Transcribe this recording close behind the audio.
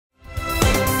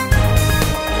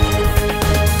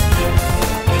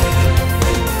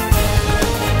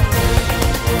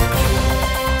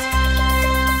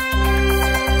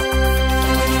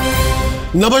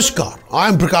Namaskar, I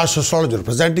am Prakash, Astrologer,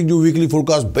 presenting you weekly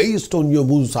forecast based on your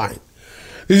moon sign.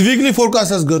 This weekly forecast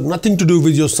has got nothing to do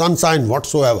with your sun sign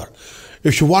whatsoever.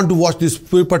 If you want to watch this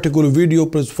particular video,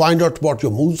 please find out about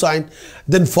your moon sign,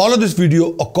 then follow this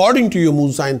video according to your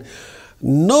moon sign.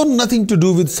 Nothing to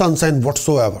do with sun sign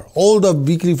whatsoever. All the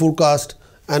weekly forecast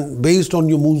and based on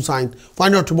your moon sign.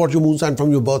 Find out about your moon sign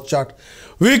from your birth chart.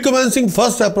 We're commencing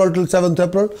 1st April till 7th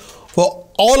April for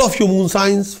all of your moon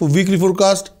signs for weekly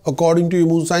forecast according to your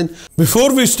moon sign.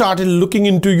 Before we start looking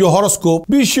into your horoscope,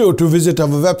 be sure to visit our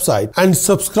website and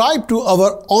subscribe to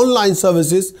our online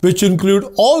services, which include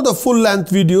all the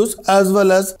full-length videos as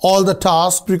well as all the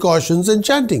tasks, precautions and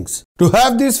chantings. To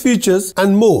have these features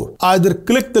and more, either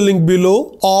click the link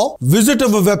below or visit our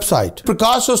website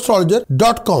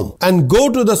prakashastrologer.com and go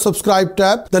to the subscribe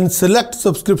tab, then select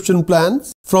subscription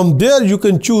plans. From there you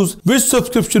can choose which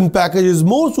subscription package is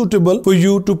more suitable for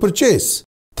you to purchase.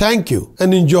 Thank you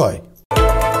and enjoy.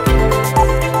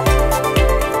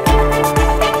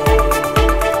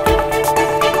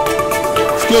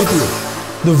 Scorpio,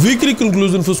 the weekly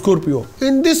conclusion for Scorpio.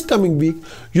 In this coming week,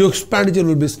 your expenditure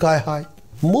will be sky high,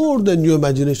 more than your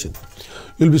imagination.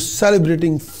 You'll be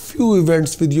celebrating few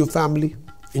events with your family,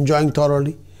 enjoying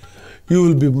thoroughly. You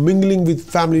will be mingling with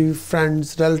family,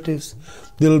 friends, relatives.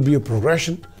 There will be a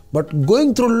progression, but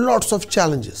going through lots of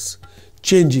challenges,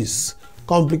 changes,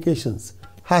 complications,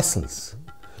 hassles.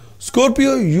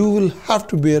 Scorpio, you will have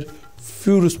to bear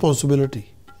few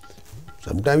responsibility.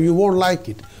 Sometimes you won't like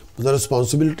it, but the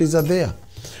responsibilities are there.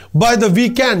 By the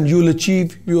weekend, you will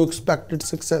achieve your expected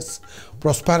success,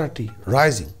 prosperity,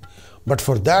 rising. But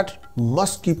for that, you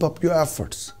must keep up your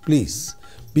efforts. Please,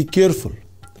 be careful.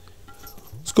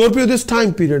 Scorpio, this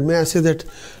time period, may I say that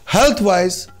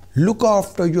health-wise, look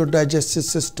after your digestive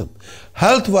system.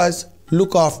 Health-wise,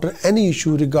 look after any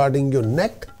issue regarding your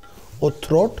neck or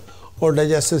throat or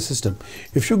digestive system.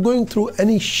 If you're going through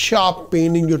any sharp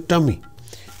pain in your tummy,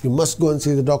 you must go and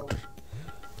see the doctor.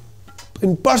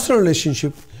 In personal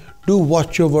relationship, do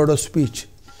watch your word of speech.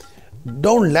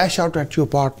 Don't lash out at your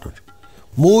partner.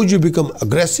 More you become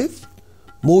aggressive,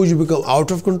 more you become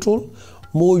out of control,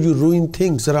 more you ruin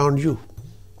things around you.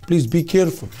 Please be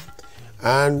careful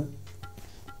and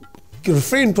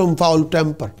refrain from foul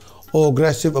temper or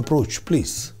aggressive approach,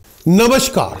 please.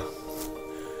 Namaskar.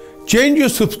 Change your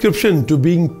subscription to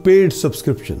being paid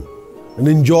subscription and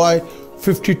enjoy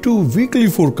 52 weekly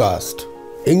forecast,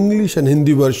 English and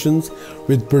Hindi versions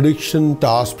with prediction,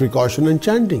 task, precaution and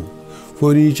chanting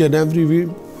for each and every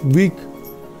week.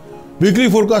 Weekly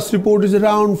forecast report is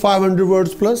around 500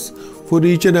 words plus for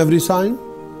each and every sign.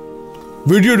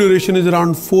 Video duration is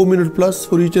around 4 minutes plus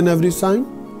for each and every sign,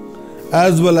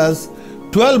 as well as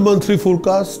 12 monthly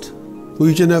forecast for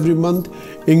each and every month.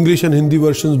 English and Hindi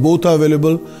versions both are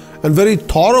available, and very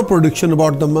thorough prediction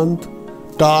about the month,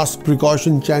 task,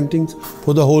 precaution, chantings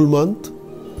for the whole month.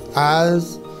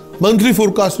 As monthly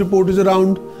forecast report is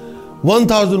around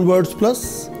 1000 words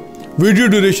plus. Video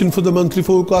duration for the monthly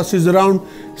forecast is around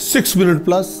 6 minutes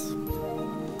plus,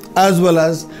 as well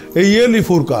as a yearly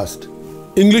forecast.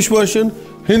 English version,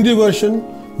 Hindi version,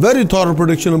 very thorough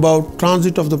prediction about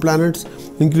transit of the planets,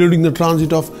 including the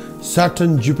transit of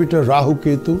Saturn, Jupiter, Rahu,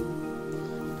 Ketu.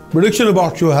 Prediction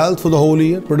about your health for the whole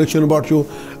year. Prediction about your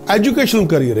educational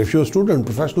career if you're a student,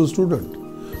 professional student.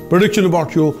 Prediction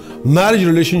about your marriage,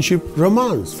 relationship,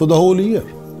 romance for the whole year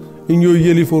in your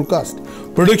yearly forecast.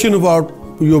 Prediction about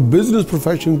your business,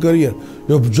 profession, career,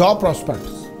 your job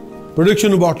prospects.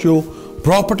 Prediction about your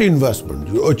property investment,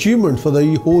 your achievements for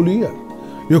the whole year.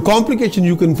 Your complications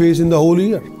you can face in the whole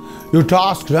year. Your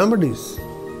tasks, remedies,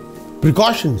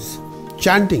 precautions,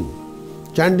 chanting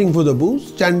for the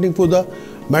boost, chanting for the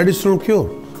medicinal cure.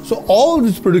 So all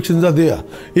these predictions are there.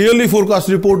 Yearly forecast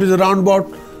report is around about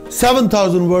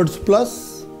 7,000 words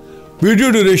plus.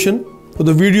 Video duration for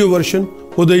the video version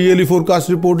for the yearly forecast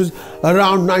report is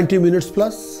around 90 minutes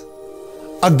plus.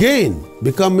 Again,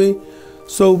 become a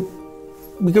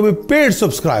paid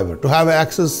subscriber to have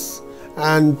access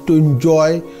and to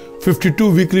enjoy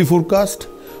 52 weekly forecast,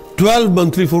 12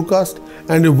 monthly forecast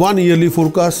and 1 yearly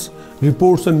forecast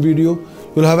reports and video.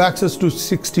 You'll have access to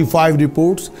 65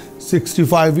 reports,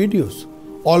 65 videos,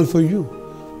 all for you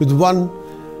with 1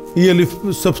 yearly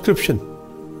subscription.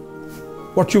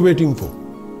 What you waiting for?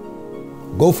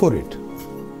 Go for it.